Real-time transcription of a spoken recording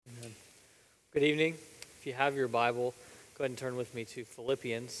Good evening. If you have your Bible, go ahead and turn with me to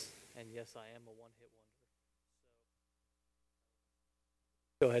Philippians. And yes, I am a one-hit wonder.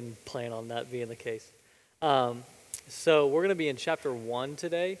 So go ahead and plan on that being the case. So we're going to be in chapter 1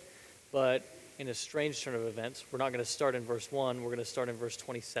 today, but in a strange turn of events, we're not going to start in verse 1. We're going to start in verse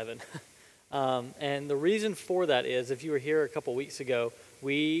 27. And the reason for that is, if you were here a couple weeks ago,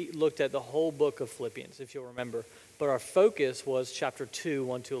 we looked at the whole book of Philippians, if you'll remember. But our focus was chapter 2,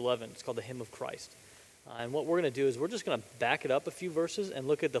 1 to 11. It's called the Hymn of Christ. And what we're going to do is we're just going to back it up a few verses and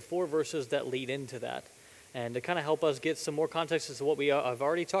look at the 4 verses that lead into that. And to kind of help us get some more context as to what we have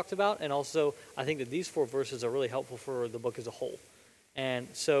already talked about. And also, I think that these 4 verses are really helpful for the book as a whole. And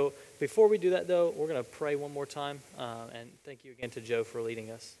so before we do that, though, we're going to pray one more time. And thank you again to Joe for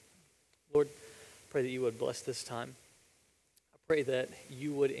leading us. Lord, pray that you would bless this time. I pray that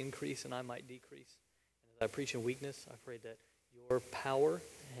you would increase and I might decrease. And as I preach in weakness, I pray that your power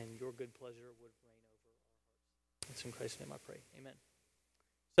and your good pleasure would reign over our hearts. It's in Christ's name I pray. Amen.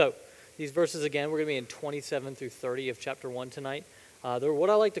 So, these verses again, we're going to be in 27 through 30 of chapter 1 tonight. They're what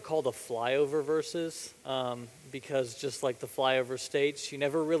I like to call the flyover verses, because just like the flyover states, you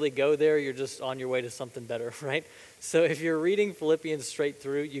never really go there, you're just on your way to something better, right? So if you're reading Philippians straight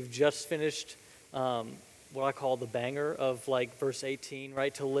through, you've just finished what I call the banger of like verse 18,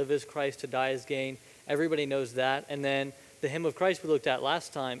 right? To live is Christ, to die is gain. Everybody knows that. And then the Hymn of Christ we looked at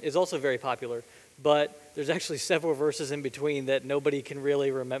last time is also very popular, but there's actually several verses in between that nobody can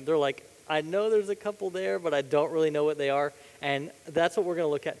really remember. They're like, I know there's a couple there, but I don't really know what they are. And that's what we're going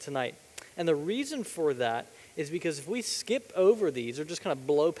to look at tonight. And the reason for that is because if we skip over these or just kind of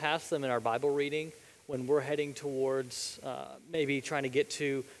blow past them in our Bible reading when we're heading towards maybe trying to get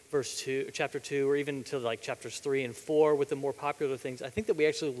to chapter 2, or even to like chapters 3 and 4 with the more popular things, I think that we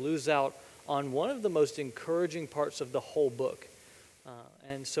actually lose out on one of the most encouraging parts of the whole book.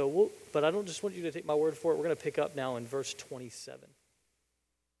 But I don't just want you to take my word for it. We're going to pick up now in verse 27.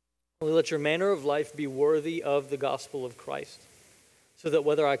 Only let your manner of life be worthy of the gospel of Christ, so that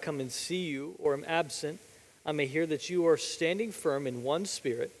whether I come and see you or am absent, I may hear that you are standing firm in one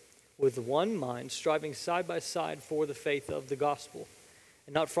spirit, with one mind, striving side by side for the faith of the gospel,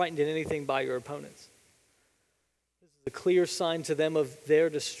 and not frightened in anything by your opponents. This is a clear sign to them of their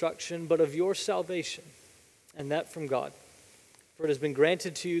destruction, but of your salvation, and that from God. For it has been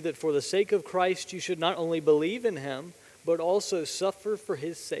granted to you that for the sake of Christ you should not only believe in him, but also suffer for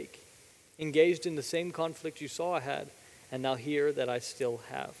his sake, engaged in the same conflict you saw I had, and now hear that I still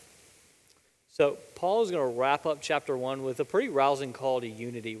have. So Paul is going to wrap up chapter 1 with a pretty rousing call to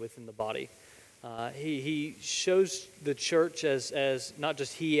unity within the body. He shows the church as not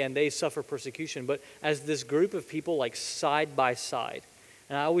just he and they suffer persecution, but as this group of people like side by side.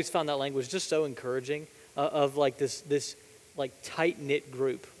 And I always found that language just so encouraging of like this like tight-knit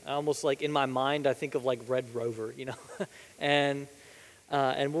group. Almost like in my mind, I think of like Red Rover, and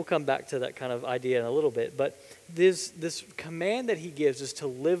we'll come back to that kind of idea in a little bit. But this command that he gives is to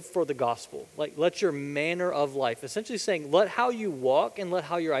live for the gospel. Like, let your manner of life, essentially saying, let how you walk and let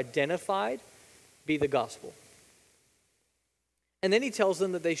how you're identified be the gospel. And then he tells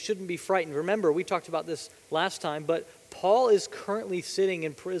them that they shouldn't be frightened. Remember, we talked about this last time, but Paul is currently sitting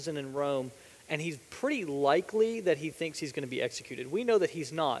in prison in Rome, and he's pretty likely that he thinks he's going to be executed. We know that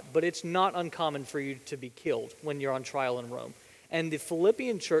he's not, but it's not uncommon for you to be killed when you're on trial in Rome. And the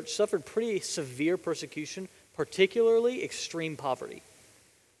Philippian church suffered pretty severe persecution, particularly extreme poverty.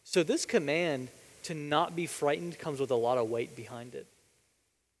 So this command to not be frightened comes with a lot of weight behind it.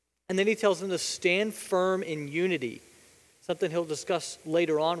 And then he tells them to stand firm in unity, something he'll discuss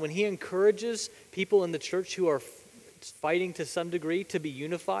later on when he encourages people in the church who are fighting to some degree to be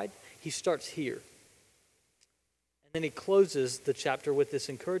unified. He starts here. And then he closes the chapter with this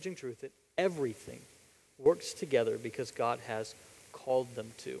encouraging truth that everything works together because God has called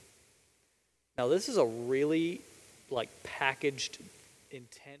them to. Now, this is a really packaged,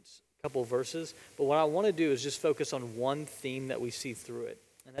 intense couple verses, but what I want to do is just focus on one theme that we see through it,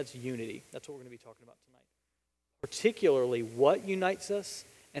 and that's unity. That's what we're going to be talking about tonight. Particularly what unites us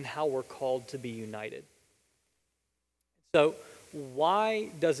and how we're called to be united. So, why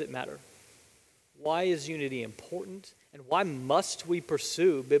does it matter? Why is unity important? And why must we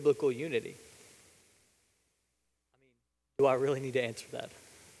pursue biblical unity? Do I really need to answer that?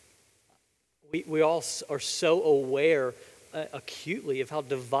 We all are so aware acutely of how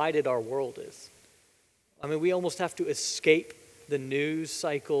divided our world is. I mean, we almost have to escape the news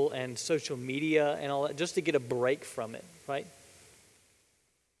cycle and social media and all that just to get a break from it, right?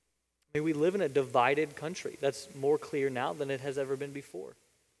 I mean, we live in a divided country. That's more clear now than it has ever been before.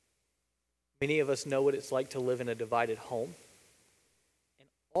 Many of us know what it's like to live in a divided home. And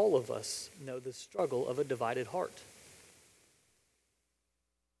All of us know the struggle of a divided heart.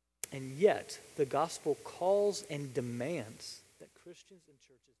 And yet, the gospel calls and demands that Christians and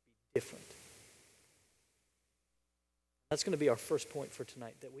churches be different. That's going to be our first point for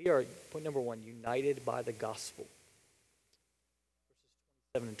tonight, that we are, point number one, united by the gospel.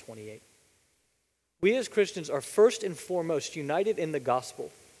 Verses 27 and 28. We as Christians are first and foremost united in the gospel.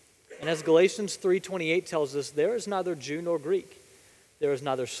 And as Galatians 3:28 tells us, there is neither Jew nor Greek. There is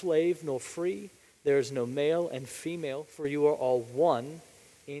neither slave nor free. There is no male and female, for you are all one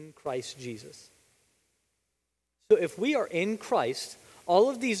in Christ Jesus. So if we are in Christ, all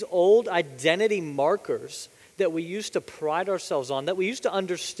of these old identity markers that we used to pride ourselves on, that we used to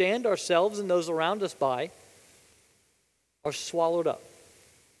understand ourselves and those around us by, are swallowed up.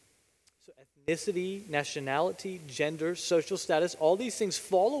 So ethnicity, nationality, gender, social status, all these things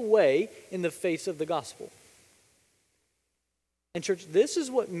fall away in the face of the gospel. And church, this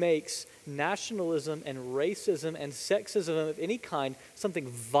is what makes nationalism and racism and sexism of any kind something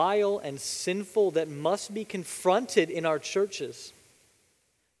vile and sinful that must be confronted in our churches.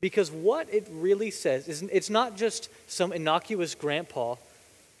 Because what it really says is it's not just some innocuous grandpa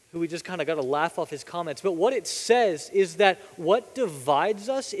who we just kind of got to laugh off his comments, but what it says is that what divides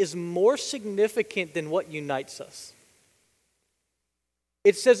us is more significant than what unites us.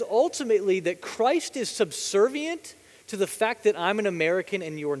 It says ultimately that Christ is subservient to the fact that I'm an American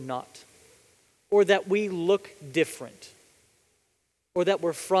and you're not, or that we look different, or that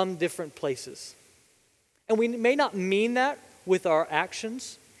we're from different places. And we may not mean that with our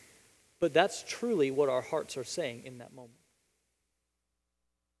actions, but that's truly what our hearts are saying in that moment.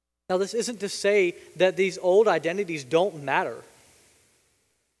 Now, this isn't to say that these old identities don't matter,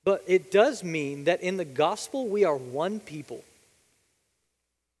 but it does mean that in the gospel we are one people.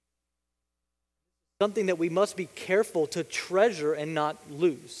 Something that we must be careful to treasure and not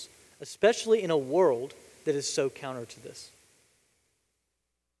lose, especially in a world that is so counter to this.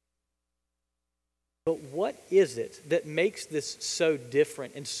 But what is it that makes this so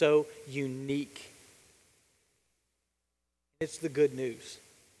different and so unique? It's the good news.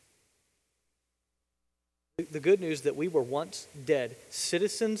 The good news that we were once dead,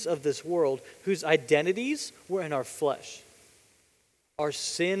 citizens of this world whose identities were in our flesh, our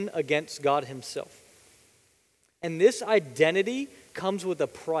sin against God Himself. And this identity comes with a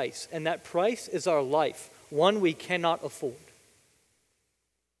price, and that price is our life, one we cannot afford.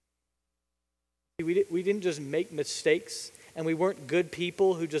 We didn't just make mistakes, and we weren't good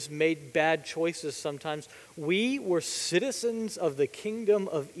people who just made bad choices sometimes. We were citizens of the kingdom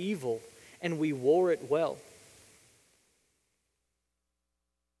of evil, and we wore it well.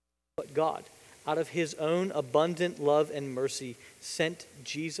 But God, out of His own abundant love and mercy, sent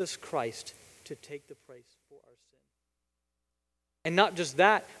Jesus Christ to take the price for our sin. And not just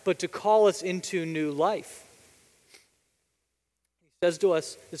that, but to call us into new life. He says to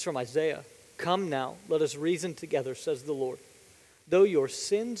us, this is from Isaiah, "Come now, let us reason together, says the Lord. Though your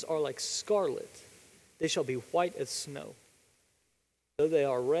sins are like scarlet, they shall be white as snow. Though they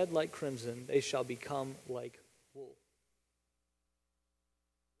are red like crimson, they shall become like wool."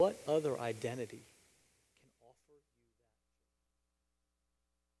 What other identity can offer you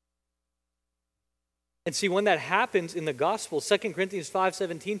that? And see, when that happens in the gospel, 2 Corinthians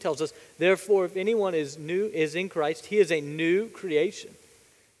 5:17 tells us, "Therefore, if anyone is in Christ, he is a new creation.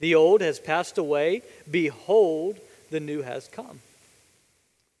 The old has passed away. Behold, the new has come."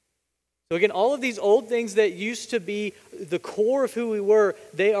 So again, all of these old things that used to be the core of who we were,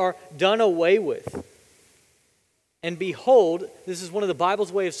 they are done away with. And behold, this is one of the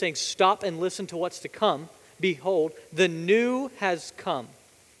Bible's way of saying stop and listen to what's to come. Behold, the new has come.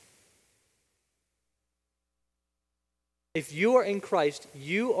 If you are in Christ,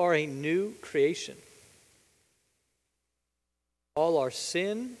 you are a new creation. All our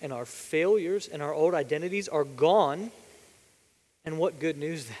sin and our failures and our old identities are gone. And what good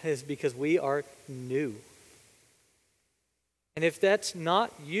news that is, because we are new. And if that's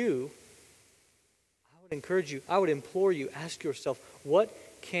not you, I would encourage you, I would implore you, ask yourself, what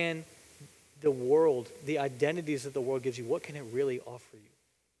can the world, the identities that the world gives you, what can it really offer you?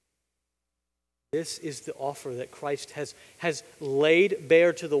 This is the offer that Christ has laid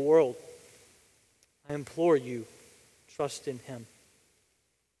bare to the world. I implore you, trust in Him.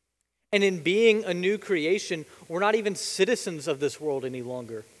 And in being a new creation, we're not even citizens of this world any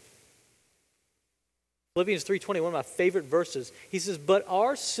longer. Philippians 3:20, one of my favorite verses. He says, "But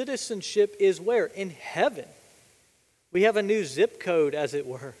our citizenship is where? In heaven." We have a new zip code, as it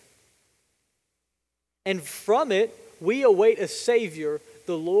were. And from it, we await a Savior,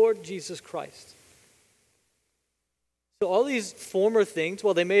 the Lord Jesus Christ. So all these former things,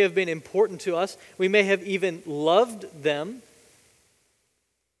 while they may have been important to us, we may have even loved them,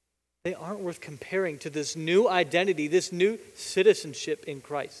 they aren't worth comparing to this new identity, this new citizenship in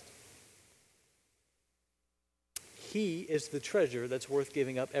Christ. He is the treasure that's worth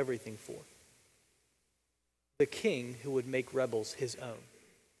giving up everything for. The king who would make rebels his own.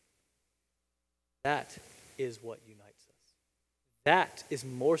 That is what unites us. That is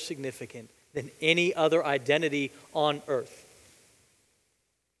more significant than any other identity on earth.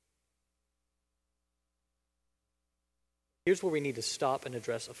 Here's where we need to stop and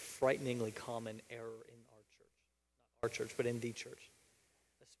address a frighteningly common error in our church. Not our church, but in the church.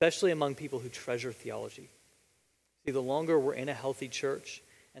 Especially among people who treasure theology. See, the longer we're in a healthy church,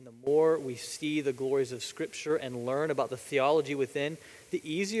 and the more we see the glories of Scripture and learn about the theology within, the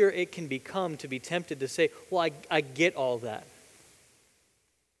easier it can become to be tempted to say, well, I get all that.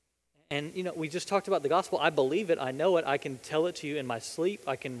 And, we just talked about the gospel. I believe it. I know it. I can tell it to you in my sleep.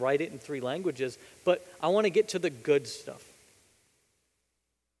 I can write it in 3 languages. But I want to get to the good stuff.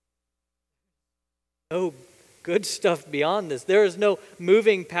 No good stuff beyond this. There is no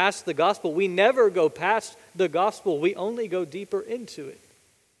moving past the gospel. We never go past the gospel. We only go deeper into it.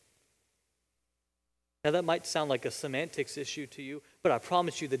 Now that might sound like a semantics issue to you, but I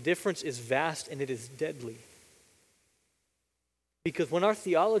promise you the difference is vast and it is deadly. Because when our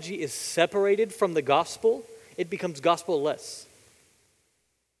theology is separated from the gospel, it becomes gospel-less.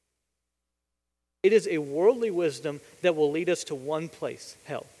 It is a worldly wisdom that will lead us to one place,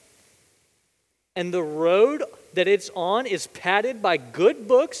 hell. And the road that it's on is padded by good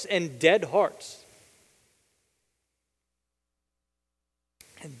books and dead hearts.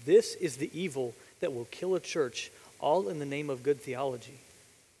 And this is the evil that will kill a church, all in the name of good theology.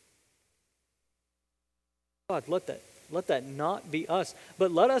 God, let that not be us,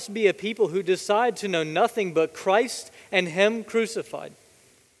 but let us be a people who decide to know nothing but Christ and Him crucified.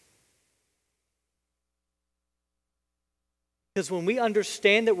 Because when we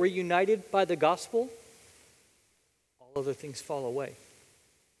understand that we're united by the gospel, all other things fall away.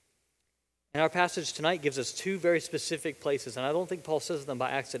 And our passage tonight gives us 2 very specific places, and I don't think Paul says them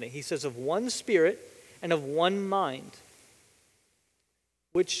by accident. He says of one spirit and of one mind,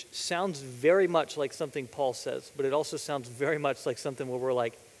 which sounds very much like something Paul says, but it also sounds very much like something where we're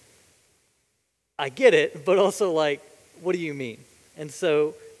like, I get it, but also like, what do you mean? And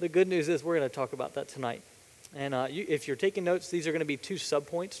so the good news is we're going to talk about that tonight. And if you're taking notes, these are going to be 2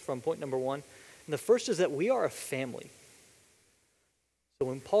 subpoints from point number 1. And the first is that we are a family. So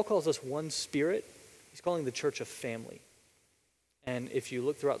when Paul calls us one spirit, he's calling the church a family. And if you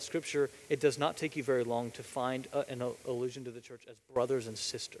look throughout Scripture, it does not take you very long to find an allusion to the church as brothers and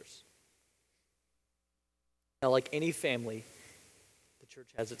sisters. Now, like any family, the church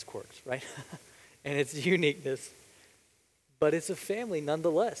has its quirks, right? And its uniqueness. But it's a family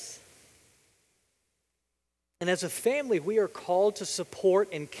nonetheless. And as a family, we are called to support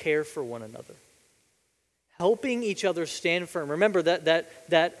and care for one another. Helping each other stand firm. Remember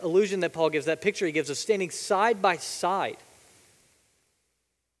that illusion that Paul gives, that picture he gives of standing side by side.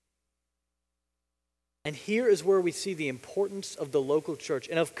 And here is where we see the importance of the local church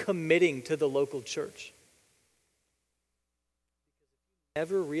and of committing to the local church.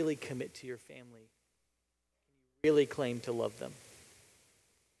 Never really commit to your family. Can you really claim to love them?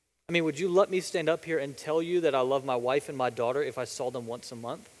 I mean, would you let me stand up here and tell you that I love my wife and my daughter if I saw them once a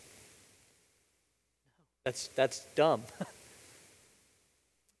month? That's dumb. I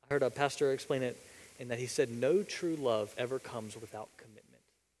heard a pastor explain it in that he said, no true love ever comes without commitment.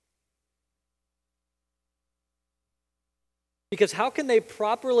 Because how can they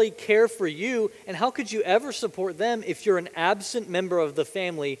properly care for you, and how could you ever support them if you're an absent member of the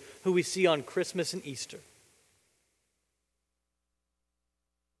family who we see on Christmas and Easter?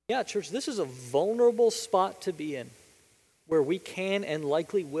 Yeah, church, this is a vulnerable spot to be in, where we can and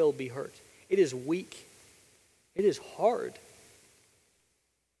likely will be hurt. It is weak. It is hard.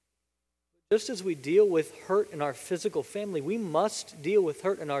 Just as we deal with hurt in our physical family, we must deal with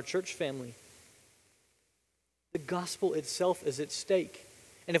hurt in our church family. The gospel itself is at stake.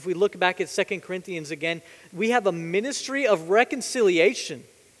 And if we look back at 2 Corinthians again, we have a ministry of reconciliation.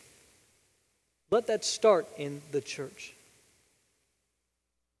 Let that start in the church.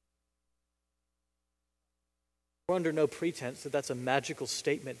 We're under no pretense that that's a magical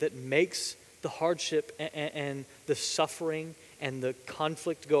statement that makes the hardship and the suffering and the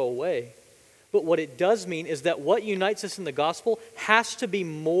conflict go away. But what it does mean is that what unites us in the gospel has to be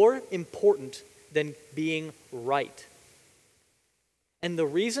more important than being right. And the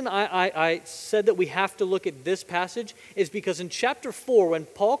reason I said that we have to look at this passage is because in chapter 4, when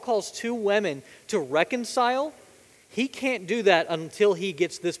Paul calls 2 women to reconcile, he can't do that until he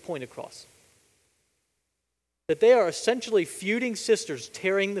gets this point across. That they are essentially feuding sisters,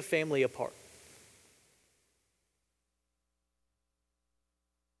 tearing the family apart.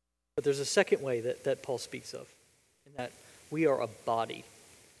 But there's a second way that Paul speaks of, in that we are a body.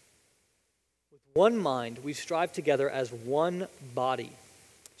 With one mind, we strive together as one body.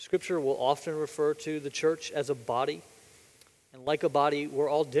 Scripture will often refer to the church as a body. And like a body, we're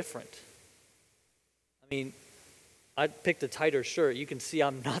all different. I mean, I picked a tighter shirt. You can see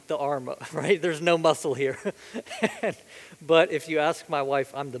I'm not the arm, right? There's no muscle here. But if you ask my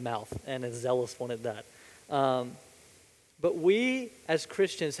wife, I'm the mouth, and a zealous one at that. But we, as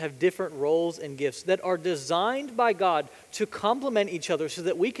Christians, have different roles and gifts that are designed by God to complement each other so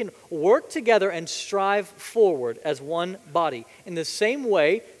that we can work together and strive forward as one body. In the same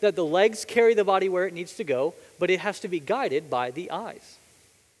way that the legs carry the body where it needs to go, but it has to be guided by the eyes.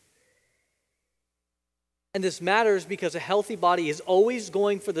 And this matters because a healthy body is always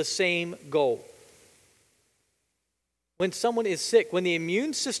going for the same goal. When someone is sick, when the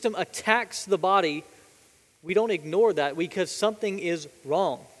immune system attacks the body, we don't ignore that because something is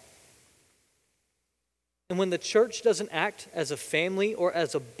wrong. And when the church doesn't act as a family or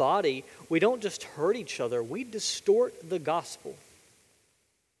as a body, we don't just hurt each other, we distort the gospel.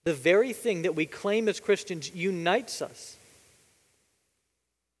 The very thing that we claim as Christians unites us.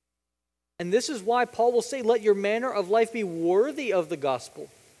 And this is why Paul will say, let your manner of life be worthy of the gospel.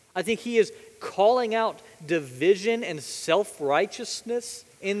 I think he is calling out division and self-righteousness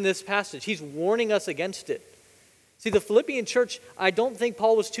in this passage. He's warning us against it. See, the Philippian church, I don't think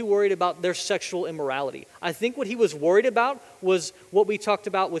Paul was too worried about their sexual immorality. I think what he was worried about was what we talked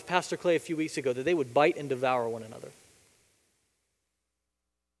about with Pastor Clay a few weeks ago, that they would bite and devour one another.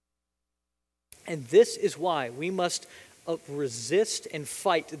 And this is why we must resist and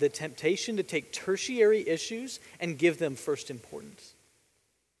fight the temptation to take tertiary issues and give them first importance.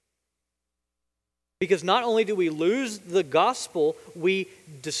 Because not only do we lose the gospel, we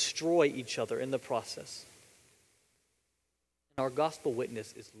destroy each other in the process. And our gospel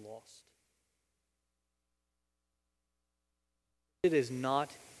witness is lost. It is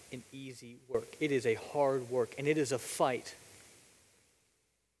not an easy work. It is a hard work, and it is a fight.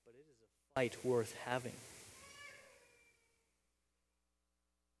 But it is a fight worth having.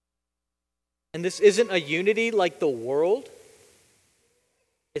 And this isn't a unity like the world.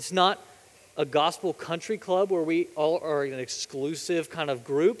 It's not a gospel country club where we all are an exclusive kind of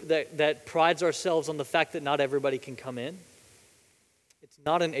group that prides ourselves on the fact that not everybody can come in. It's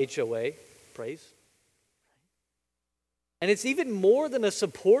not an HOA, praise. And it's even more than a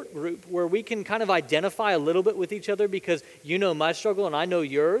support group where we can kind of identify a little bit with each other because you know my struggle and I know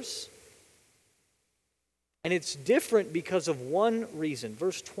yours. And it's different because of one reason.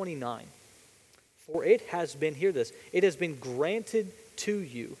 Verse 29. For it has been, hear this, it has been granted to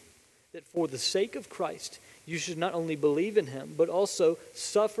you that for the sake of Christ, you should not only believe in him, but also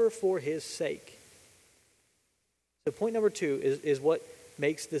suffer for his sake. So point number 2 is what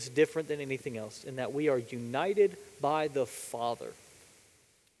makes this different than anything else, in that we are united by the Father.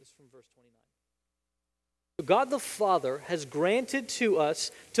 This is from verse 29. So God the Father has granted to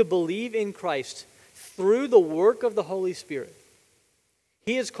us to believe in Christ through the work of the Holy Spirit.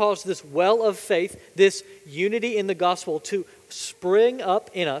 He has caused this well of faith, this unity in the gospel to spring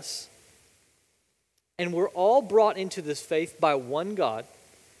up in us. And we're all brought into this faith by one God,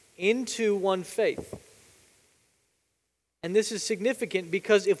 into one faith. And this is significant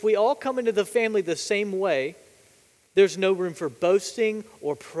because if we all come into the family the same way, there's no room for boasting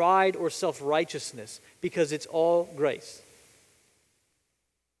or pride or self-righteousness because it's all grace.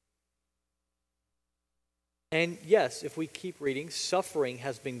 And yes, if we keep reading, suffering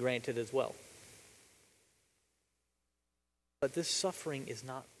has been granted as well. But this suffering is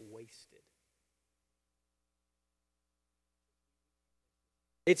not wasted.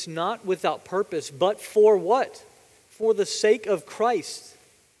 It's not without purpose, but for what? For the sake of Christ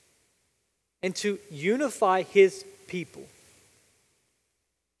and to unify his people.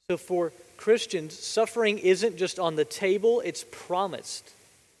 So for Christians, suffering isn't just on the table, it's promised.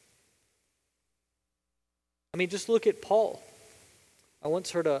 I mean, just look at Paul. I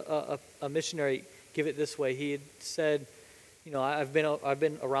once heard a missionary give it this way. He had said, you know, I've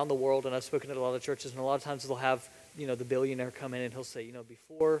been around the world and I've spoken at a lot of churches, and a lot of times they'll have, you know, the billionaire come in and he'll say, you know,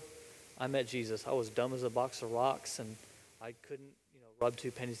 before I met Jesus, I was dumb as a box of rocks and I couldn't, you know, rub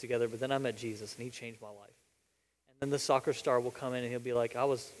two pennies together, but then I met Jesus and he changed my life. And then the soccer star will come in and he'll be like, I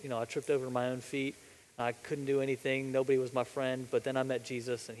tripped over my own feet. I couldn't do anything. Nobody was my friend, but then I met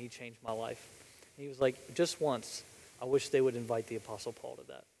Jesus and he changed my life. And he was like, just once, I wish they would invite the Apostle Paul to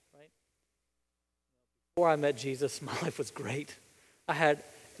that, right? Before I met Jesus, my life was great. I had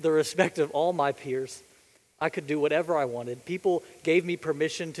the respect of all my peers. I could do whatever I wanted. People gave me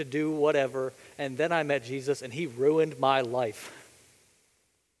permission to do whatever. And then I met Jesus, and he ruined my life.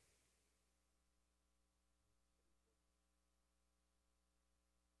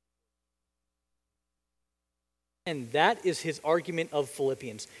 And that is his argument of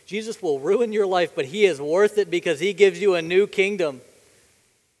Philippians. Jesus will ruin your life, but he is worth it because he gives you a new kingdom.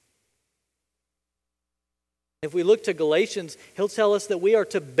 If we look to Galatians, he'll tell us that we are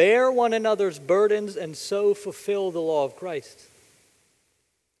to bear one another's burdens and so fulfill the law of Christ.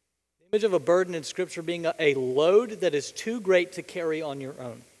 The image of a burden in Scripture being a load that is too great to carry on your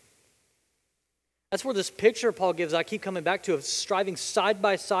own. That's where this picture Paul gives, I keep coming back to, of striving side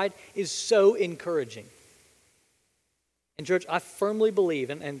by side is so encouraging. And church, I firmly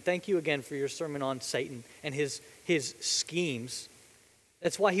believe, and thank you again for your sermon on Satan and his schemes.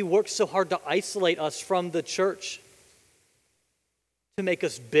 That's why he works so hard to isolate us from the church, to make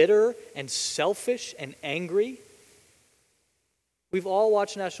us bitter and selfish and angry. We've all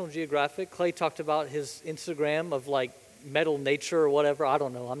watched National Geographic. Clay talked about his Instagram of like metal nature or whatever. I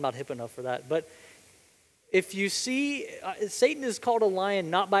don't know. I'm not hip enough for that. But if you see, Satan is called a lion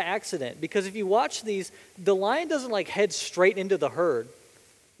not by accident. Because if you watch these, the lion doesn't like head straight into the herd.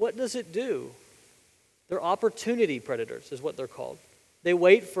 What does it do? They're opportunity predators is what they're called. They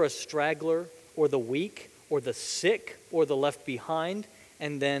wait for a straggler or the weak or the sick or the left behind,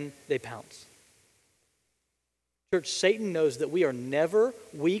 and then they pounce. Church, Satan knows that we are never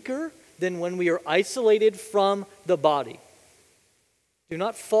weaker than when we are isolated from the body. Do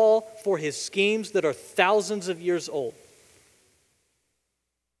not fall for his schemes that are thousands of years old.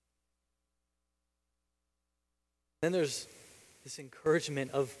 Then there's this encouragement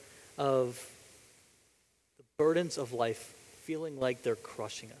of the burdens of life feeling like they're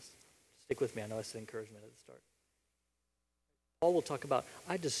crushing us. Stick with me. I know I said encouragement at the start. Paul will talk about,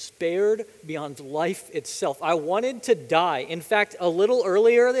 I despaired beyond life itself. I wanted to die. In fact, a little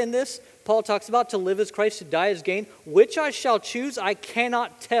earlier in this, Paul talks about to live as Christ, to die as gain. Which I shall choose, I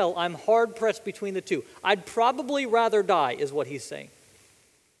cannot tell. I'm hard pressed between the two. I'd probably rather die, is what he's saying.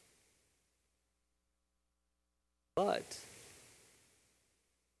 But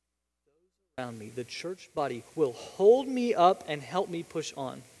around me, the church body, will hold me up and help me push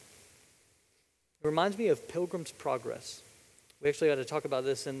on. It reminds me of Pilgrim's Progress. We actually got to talk about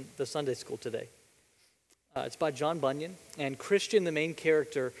this in the Sunday school today. It's by John Bunyan, and Christian, the main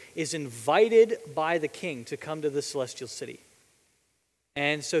character, is invited by the king to come to the celestial city.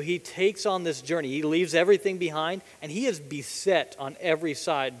 And so he takes on this journey. He leaves everything behind, and he is beset on every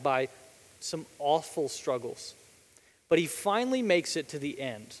side by some awful struggles. But he finally makes it to the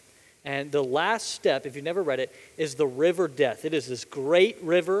end. And the last step, if you've never read it, is the River Death. It is this great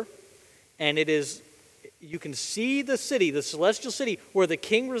river, and it is, you can see the city, the celestial city, where the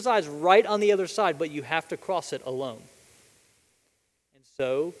king resides right on the other side, but you have to cross it alone. And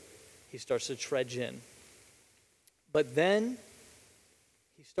so he starts to trudge in. But then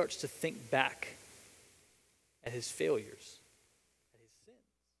he starts to think back at his failures, at his sins.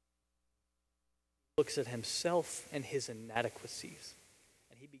 He looks at himself and his inadequacies.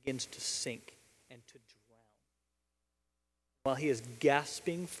 He begins to sink and to drown. While he is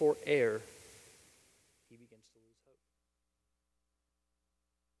gasping for air, he begins to lose hope.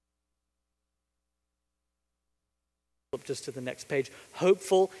 Flip just to the next page.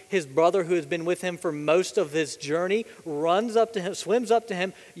 Hopeful, his brother who has been with him for most of his journey, runs up to him, swims up to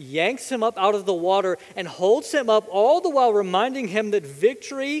him, yanks him up out of the water, and holds him up, all the while reminding him that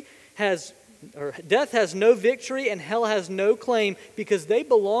death has no victory and hell has no claim because they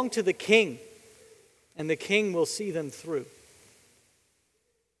belong to the king, and the king will see them through.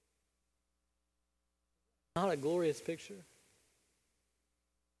 Not a glorious picture?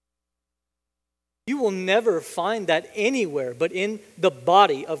 You will never find that anywhere but in the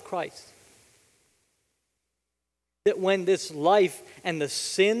body of Christ. That when this life and the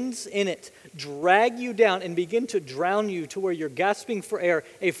sins in it drag you down and begin to drown you to where you're gasping for air,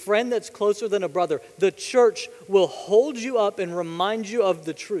 a friend that's closer than a brother, the church will hold you up and remind you of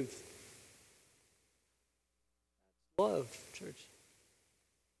the truth. Love, church.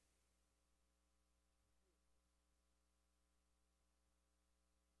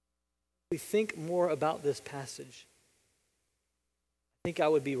 We think more about this passage. I think I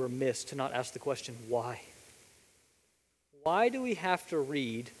would be remiss to not ask the question, why? Why do we have to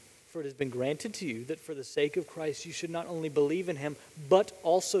read, for it has been granted to you that for the sake of Christ you should not only believe in him, but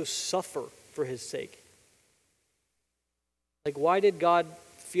also suffer for his sake? Like, why did God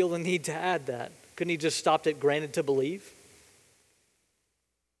feel the need to add that? Couldn't he just stopped at granted to believe?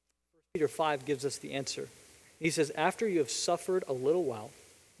 Peter 5 gives us the answer. He says, after you have suffered a little while,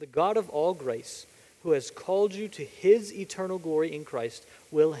 the God of all grace, who has called you to his eternal glory in Christ,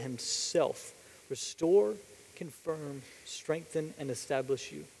 will himself restore, confirm, strengthen, and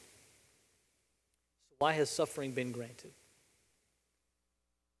establish you. So why has suffering been granted?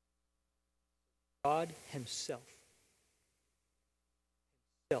 God himself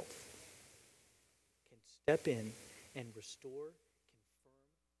can step in and restore, confirm,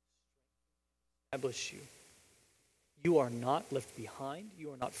 establish you. You are not left behind. You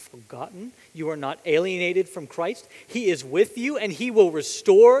are not forgotten. You are not alienated from Christ. He is with you, and he will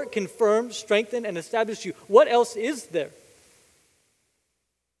restore, confirm, strengthen, and establish you. What else is there?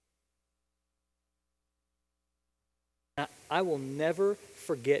 Now, I will never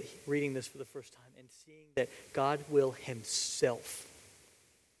forget reading this for the first time and seeing that God will himself.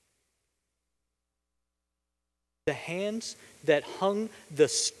 The hands that hung the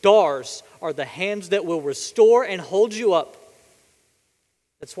stars are the hands that will restore and hold you up.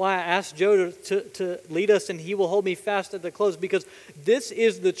 That's why I asked Joe to lead us, and he will hold me fast at the close, because this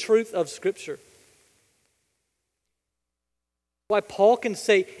is the truth of Scripture. Why Paul can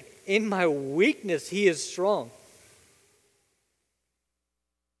say, in my weakness, he is strong.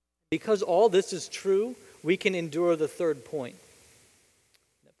 Because all this is true, we can endure the third point.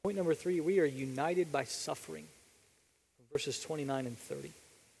 Point number 3, we are united by suffering. Verses 29 and 30.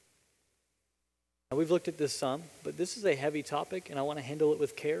 Now, we've looked at this some, but this is a heavy topic, and I want to handle it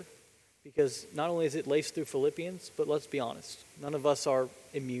with care, because not only is it laced through Philippians, but let's be honest, none of us are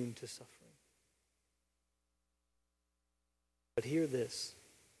immune to suffering. But hear this.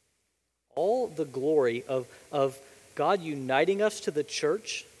 All the glory of God uniting us to the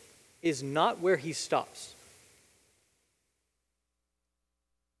church is not where he stops.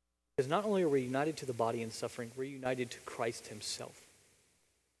 Because not only are we united to the body in suffering, we're united to Christ himself.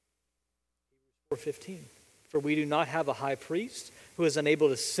 4:15. For we do not have a high priest who is unable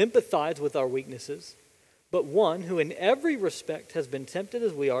to sympathize with our weaknesses, but one who in every respect has been tempted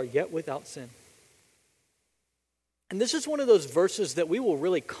as we are, yet without sin. And this is one of those verses that we will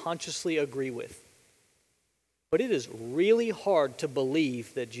really consciously agree with. But it is really hard to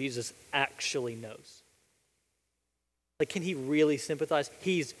believe that Jesus actually knows. Like, can he really sympathize?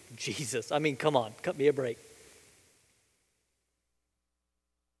 He's Jesus. I mean, come on, cut me a break.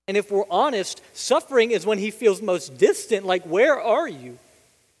 And if we're honest, suffering is when he feels most distant. Like, where are you?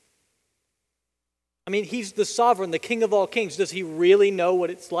 I mean, he's the sovereign, the King of all kings. Does he really know what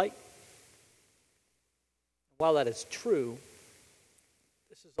it's like? While that is true,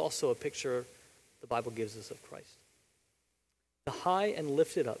 this is also a picture the Bible gives us of Christ. The high and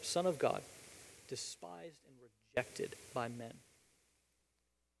lifted up Son of God, despised and rejected by men.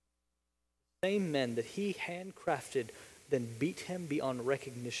 Same men that he handcrafted, then beat him beyond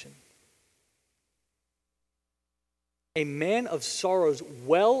recognition. A man of sorrows,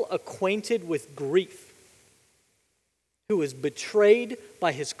 well acquainted with grief, who was betrayed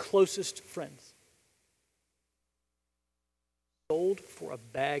by his closest friends, sold for a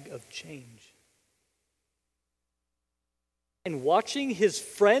bag of change, and watching his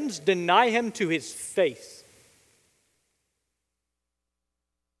friends deny him to his face.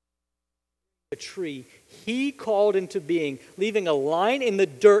 A tree he called into being, leaving a line in the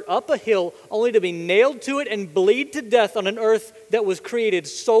dirt up a hill, only to be nailed to it and bleed to death on an earth that was created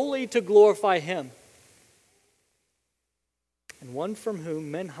solely to glorify him. And one from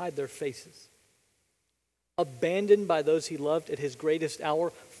whom men hide their faces, abandoned by those he loved at his greatest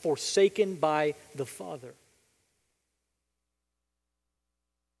hour, forsaken by the Father.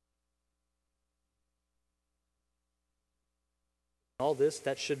 All this,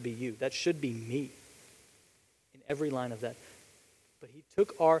 that should be you. That should be me. In every line of that. But he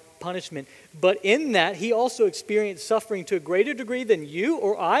took our punishment. But in that, he also experienced suffering to a greater degree than you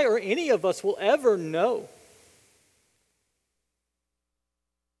or I or any of us will ever know.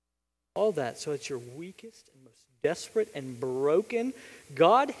 All that, so at your weakest and most desperate and broken,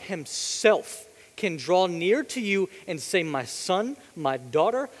 God himself can draw near to you and say, my son, my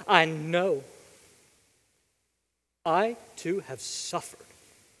daughter, I know. I too have suffered.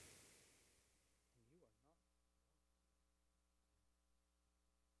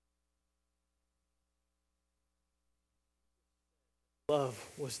 Love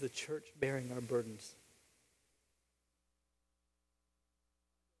was the church bearing our burdens.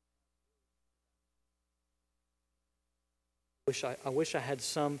 I wish I had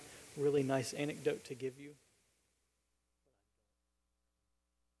some really nice anecdote to give you.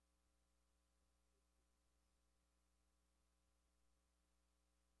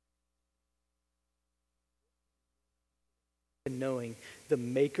 and knowing the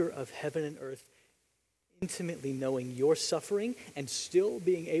maker of heaven and earth, intimately knowing your suffering and still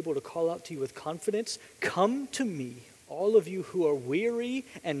being able to call out to you with confidence, come to me, all of you who are weary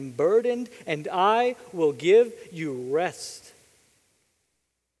and burdened, and I will give you rest.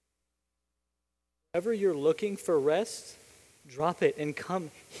 Wherever you're looking for rest, drop it and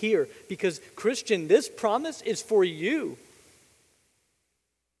come here. Because, Christian, this promise is for you.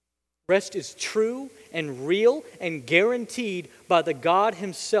 Rest is true and real and guaranteed by the God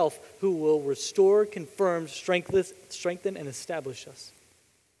himself who will restore, confirm, strengthen, and establish us.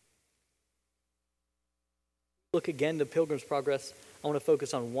 Look again to Pilgrim's Progress. I want to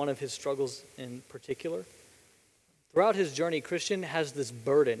focus on one of his struggles in particular. Throughout his journey, Christian has this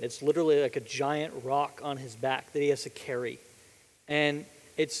burden. It's literally like a giant rock on his back that he has to carry. And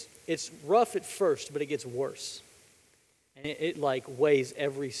it's rough at first, but it gets worse. And it like weighs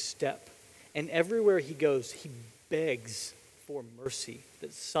every step. And everywhere he goes, he begs for mercy,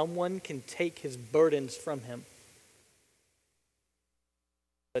 that someone can take his burdens from him.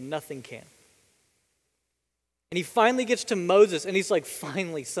 But nothing can. And he finally gets to Moses, and he's like,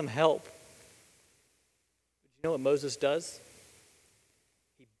 finally, some help. But you know what Moses does?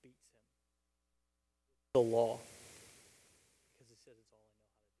 He beats him. The law. Because he says it's all I know how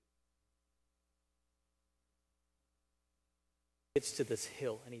to do. He gets to this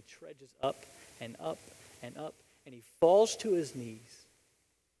hill, and he trudges up and up and up, and he falls to his knees.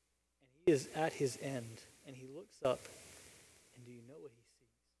 And he is at his end, and he looks up, and do you know what he sees?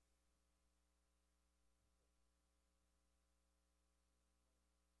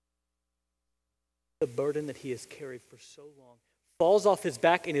 The burden that he has carried for so long falls off his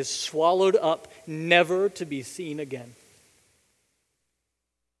back and is swallowed up, never to be seen again.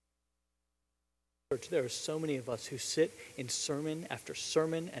 Church, there are so many of us who sit in sermon after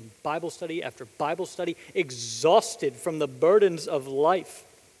sermon and Bible study after Bible study, exhausted from the burdens of life.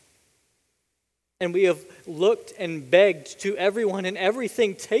 And we have looked and begged to everyone and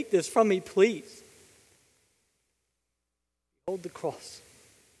everything, take this from me, please. Behold the cross.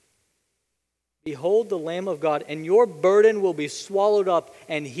 Behold the Lamb of God, and your burden will be swallowed up,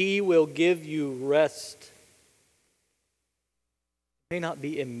 and he will give you rest. It may not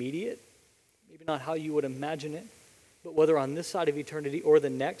be immediate, maybe not how you would imagine it, but whether on this side of eternity or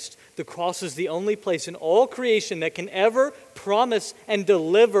the next, the cross is the only place in all creation that can ever promise and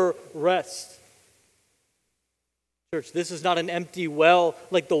deliver rest. Church, this is not an empty well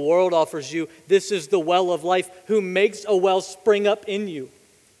like the world offers you. This is the well of life who makes a well spring up in you.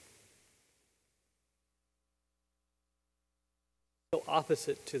 So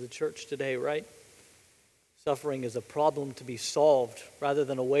opposite to the church today, right? Suffering is a problem to be solved rather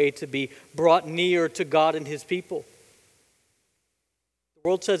than a way to be brought near to God and his people. The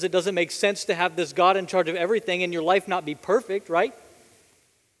world says it doesn't make sense to have this God in charge of everything and your life not be perfect, right?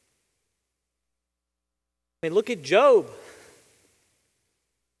 I mean, look at Job.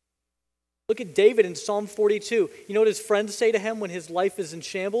 Look at David in Psalm 42. You know what his friends say to him when his life is in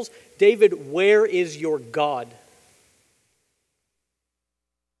shambles? David, where is your God?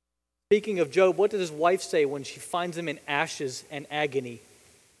 Speaking of Job, what did his wife say when she finds him in ashes and agony?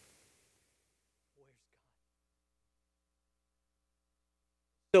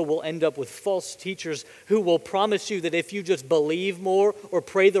 So we'll end up with false teachers who will promise you that if you just believe more or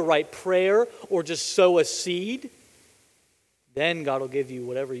pray the right prayer or just sow a seed, then God will give you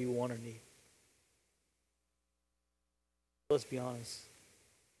whatever you want or need. Let's be honest.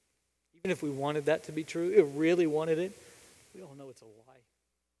 Even if we wanted that to be true, if we really wanted it, we all know it's a lie.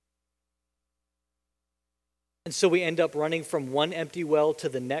 And so we end up running from one empty well to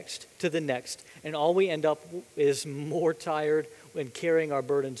the next, and all we end up is more tired and carrying our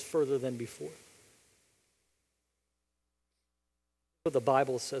burdens further than before. What the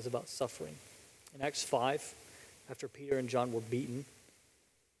Bible says about suffering. In Acts 5, after Peter and John were beaten,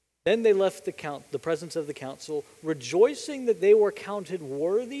 then they left the presence of the council, rejoicing that they were counted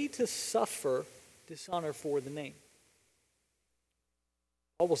worthy to suffer dishonor for the name.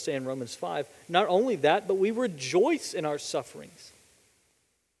 Paul will say in Romans 5, not only that, but we rejoice in our sufferings,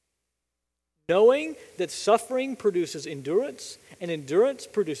 knowing that suffering produces endurance, and endurance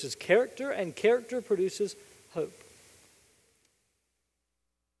produces character, and character produces hope.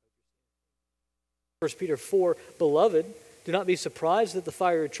 1 Peter 4, beloved, do not be surprised at the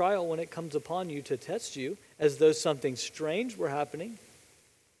fiery trial when it comes upon you to test you, as though something strange were happening.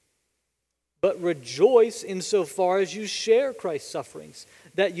 But rejoice insofar as you share Christ's sufferings,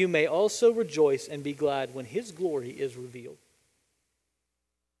 that you may also rejoice and be glad when his glory is revealed.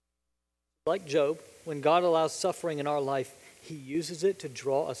 Like Job, when God allows suffering in our life, he uses it to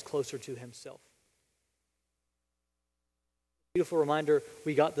draw us closer to himself. Beautiful reminder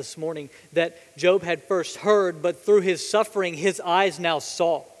we got this morning that Job had first heard, but through his suffering, his eyes now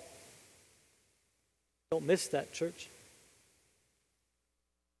saw. Don't miss that, church.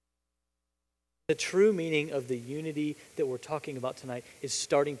 The true meaning of the unity that we're talking about tonight is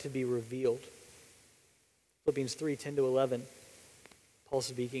starting to be revealed. Philippians 3:10-11, Paul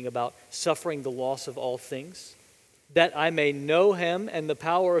speaking about suffering the loss of all things, that I may know him and the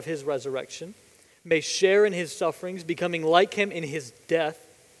power of his resurrection, may share in his sufferings, becoming like him in his death,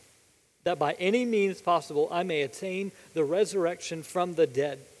 that by any means possible I may attain the resurrection from the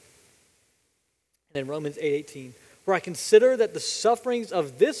dead. And in Romans 8:18, for I consider that the sufferings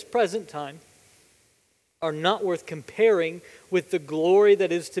of this present time are not worth comparing with the glory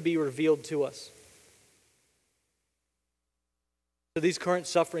that is to be revealed to us. So these current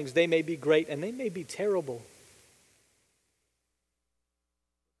sufferings, they may be great and they may be terrible.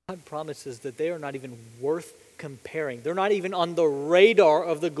 God promises that they are not even worth comparing. They're not even on the radar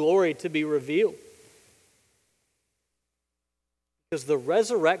of the glory to be revealed. Because the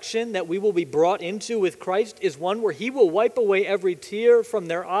resurrection that we will be brought into with Christ is one where he will wipe away every tear from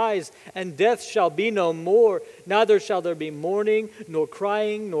their eyes, and death shall be no more. Neither shall there be mourning, nor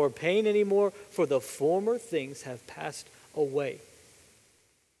crying, nor pain anymore, for the former things have passed away.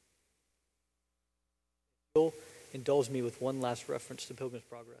 You'll indulge me with one last reference to Pilgrim's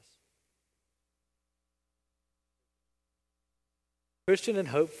Progress. Christian and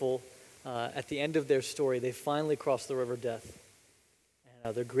hopeful, at the end of their story, they finally cross the river Death.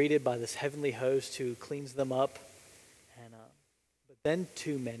 And they're greeted by this heavenly host who cleans them up. But then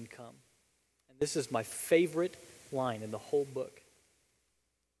two men come. And this is my favorite line in the whole book.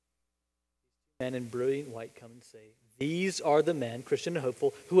 Men in brilliant white come and say, these are the men, Christian and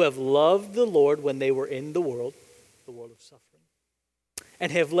hopeful, who have loved the Lord when they were in the world of suffering, and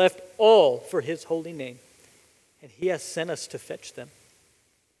have left all for his holy name. And he has sent us to fetch them.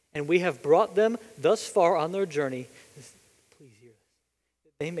 And we have brought them thus far on their journey. Please hear this.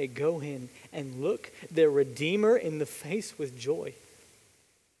 That they may go in and look their Redeemer in the face with joy.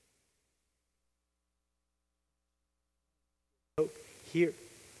 Hope here.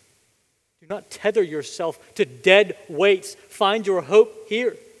 Do not tether yourself to dead weights. Find your hope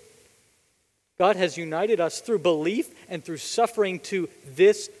here. God has united us through belief and through suffering to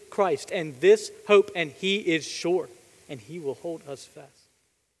this Christ and this hope, and he is sure, and he will hold us fast.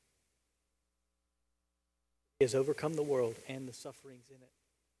 He has overcome the world and the sufferings in it.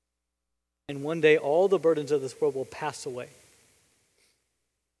 And one day all the burdens of this world will pass away.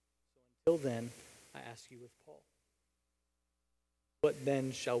 So until then, I ask you with Paul, what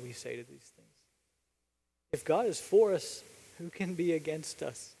then shall we say to these things? If God is for us, who can be against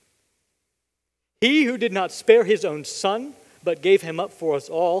us? He who did not spare his own son, but gave him up for us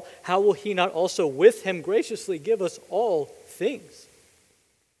all, how will he not also with him graciously give us all things?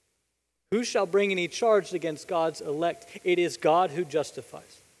 Who shall bring any charge against God's elect? It is God who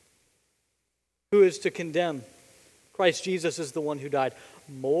justifies. Who is to condemn? Christ Jesus is the one who died.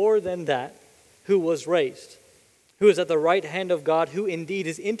 More than that, who was raised, who is at the right hand of God, who indeed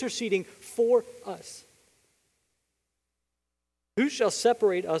is interceding for us. Who shall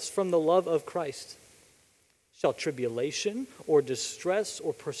separate us from the love of Christ? Shall tribulation or distress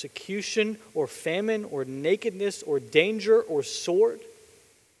or persecution or famine or nakedness or danger or sword?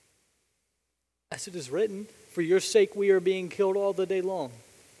 As it is written, for your sake we are being killed all the day long.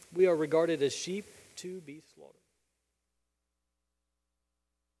 We are regarded as sheep to be slaughtered.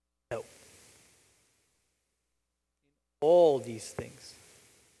 No. All these things,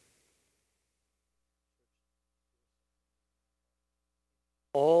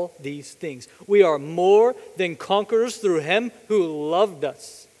 we are more than conquerors through him who loved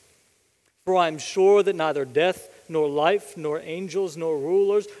us. For I am sure that neither death, nor life, nor angels, nor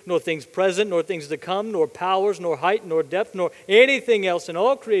rulers, nor things present, nor things to come, nor powers, nor height, nor depth, nor anything else in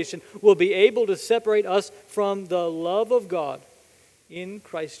all creation will be able to separate us from the love of God in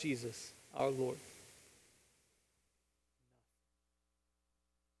Christ Jesus our Lord.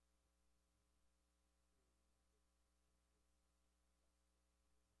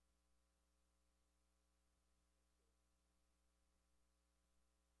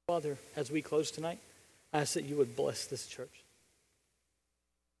 Father, as we close tonight, I ask that you would bless this church.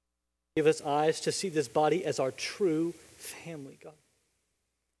 Give us eyes to see this body as our true family, God.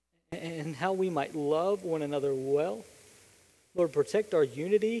 And how we might love one another well. Lord, protect our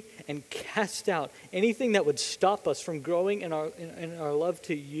unity and cast out anything that would stop us from growing in our love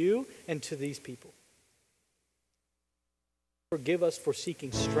to you and to these people. Forgive us for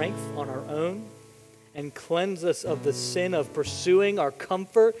seeking strength on our own, and cleanse us of the sin of pursuing our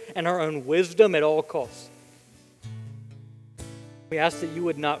comfort and our own wisdom at all costs. We ask that you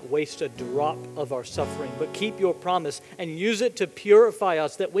would not waste a drop of our suffering, but keep your promise and use it to purify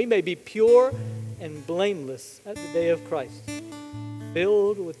us, that we may be pure and blameless at the day of Christ,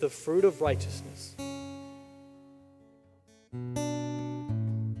 filled with the fruit of righteousness.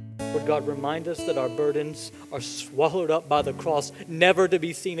 Lord God, remind us that our burdens are swallowed up by the cross, never to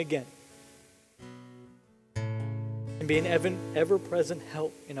be seen again. And be an ever-present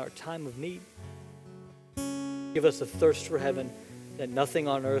help in our time of need. Give us a thirst for heaven that nothing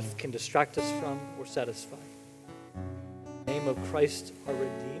on earth can distract us from or satisfy. In the name of Christ, our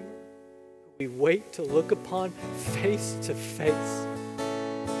Redeemer, who we wait to look upon face to face.